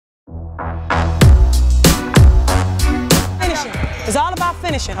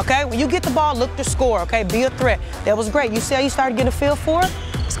finishing, okay? When you get the ball, look to score, okay? Be a threat. That was great. You see how you started getting a feel for it?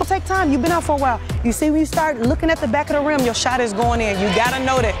 It's gonna take time. You've been out for a while. You see when you start looking at the back of the rim, your shot is going in. You gotta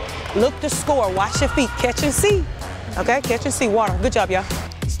know that. Look to score. Watch your feet. Catch and see. Okay? Catch and see. Water. Good job, y'all.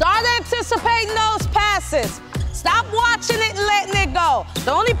 Start anticipating those passes. Stop watching it and letting it go.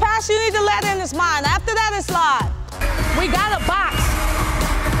 The only pass you need to let in is mine. After that, it's live. We got a box.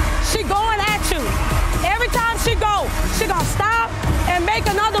 She going at you. Every time she gonna stop and make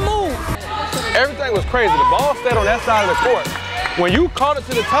another move. Everything was crazy. The ball stayed on that side of the court. When you caught it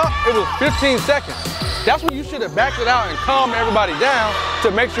to the top, it was 15 seconds. That's when you should have backed it out and calmed everybody down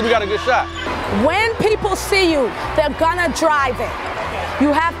to make sure we got a good shot. When people see you, they're gonna drive it.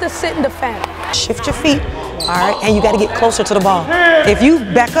 You have to sit and defend. Shift your feet, all right? And you gotta get closer to the ball. If you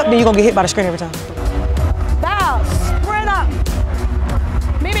back up, then you're gonna get hit by the screen every time. Foul, sprint up.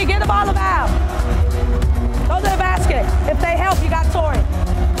 Mimi, get the ball to foul. Go to the basket. If they help, you got Tori.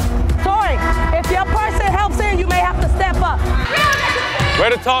 Tori, if your person helps in, you may have to step up. Way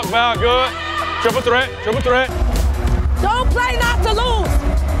to talk, Val, good. Triple threat, triple threat. Don't play not to lose.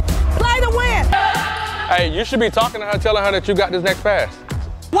 Play to win. Hey, you should be talking to her, telling her that you got this next pass.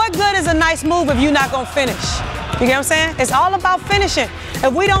 What good is a nice move if you're not gonna finish? You get what I'm saying? It's all about finishing.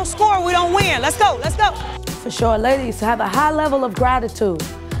 If we don't score, we don't win. Let's go, let's go. For sure, ladies, have a high level of gratitude.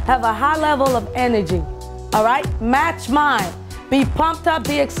 Have a high level of energy. All right? Match mine. Be pumped up,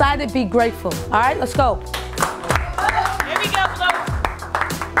 be excited, be grateful. All right, let's go. Here we go, Flo.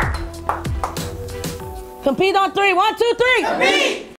 Compete on three. 1, 2, 3. Compete.